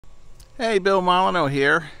Hey, Bill Molyneux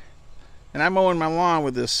here, and I'm mowing my lawn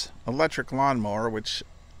with this electric lawnmower, which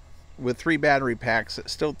with 3 battery packs, it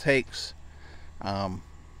still takes a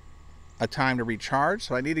time to recharge,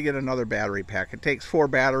 so I need to get another battery pack. It takes 4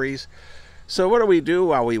 batteries. So what do we do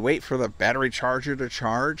while we wait for the battery charger to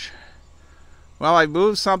charge? Well, I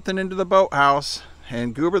moved something into the boathouse,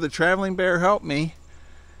 and Goober the Traveling Bear helped me.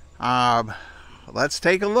 Let's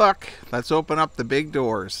take a look. Let's open up the big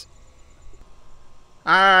doors.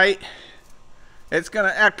 Alright, it's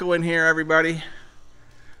gonna echo in here, everybody.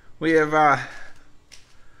 We have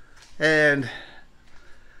and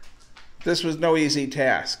this was no easy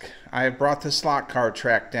task. I brought the slot car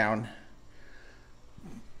track down,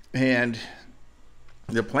 and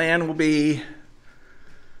the plan will be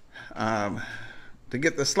to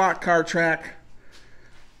get the slot car track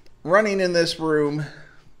running in this room.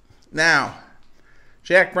 Now,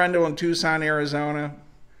 Jack Brendel in Tucson, Arizona,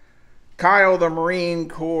 Kyle the Marine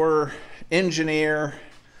Corps engineer.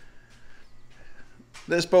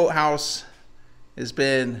 This boathouse has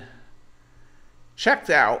been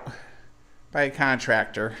checked out by a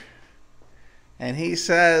contractor, and he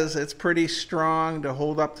says it's pretty strong to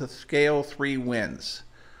hold up to scale 3 winds.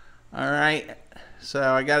 All right,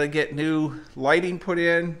 so I got to get new lighting put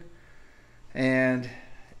in, and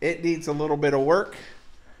it needs a little bit of work,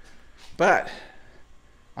 but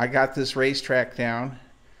I got this racetrack down.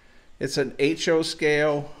 It's an HO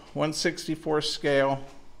scale, 1/64 scale,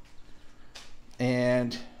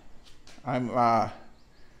 and I'm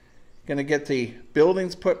going to get the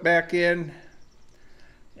buildings put back in,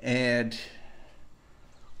 and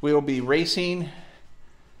we'll be racing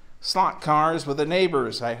slot cars with the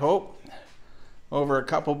neighbors, I hope, over a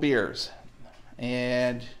couple beers.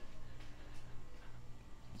 And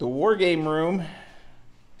the Wargame room,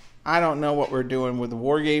 I don't know what we're doing with the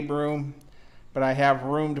Wargame room, but I have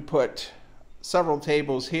room to put several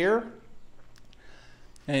tables here.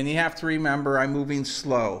 And you have to remember, I'm moving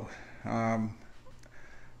slow. I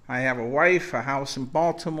have a wife, a house in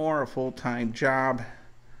Baltimore, a full-time job,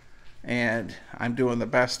 and I'm doing the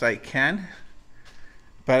best I can.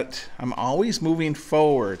 But I'm always moving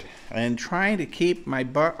forward and trying to keep my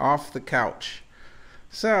butt off the couch.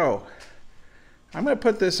 So I'm going to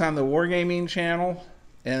put this on the Wargaming channel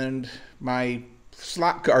and my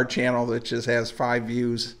slot car channel that just has 5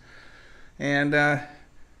 views. And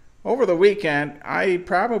over the weekend, I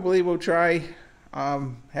probably will try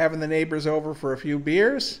having the neighbors over for a few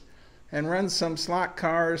beers and run some slot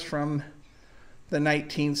cars from the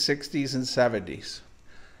 1960s and 70s.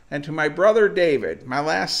 And to my brother David, my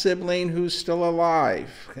last sibling who's still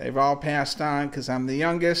alive, they've all passed on because I'm the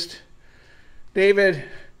youngest. David,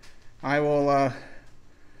 I will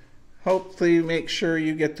hopefully make sure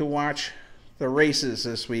you get to watch the races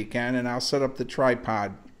this weekend, and I'll set up the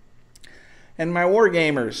tripod. And my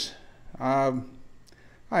Wargamers,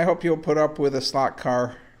 I hope you'll put up with a slot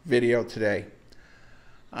car video today.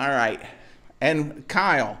 All right. And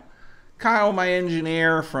Kyle, my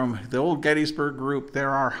engineer from the old Gettysburg group,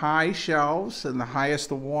 there are high shelves, and the highest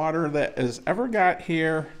the water that has ever got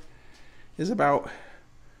here is about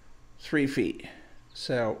 3 feet.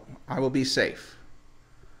 So I will be safe.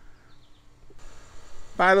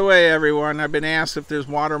 By the way, everyone, I've been asked if there's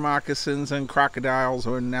water moccasins and crocodiles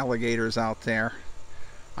or alligators out there.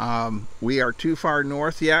 We are too far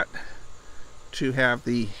north yet to have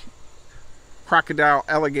the crocodile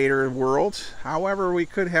alligator world. However, we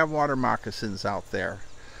could have water moccasins out there.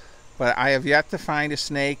 But I have yet to find a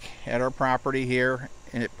snake at our property here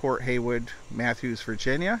at Port Haywood, Mathews,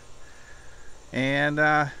 Virginia. And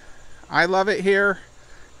I love it here.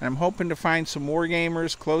 And I'm hoping to find some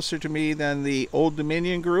Wargamers closer to me than the Old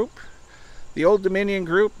Dominion group. The Old Dominion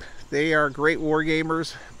group, they are great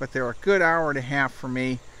Wargamers, but they're a good hour and a half for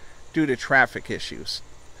me due to traffic issues.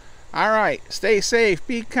 All right, stay safe,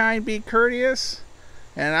 be kind, be courteous,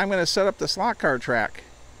 and I'm going to set up the slot car track.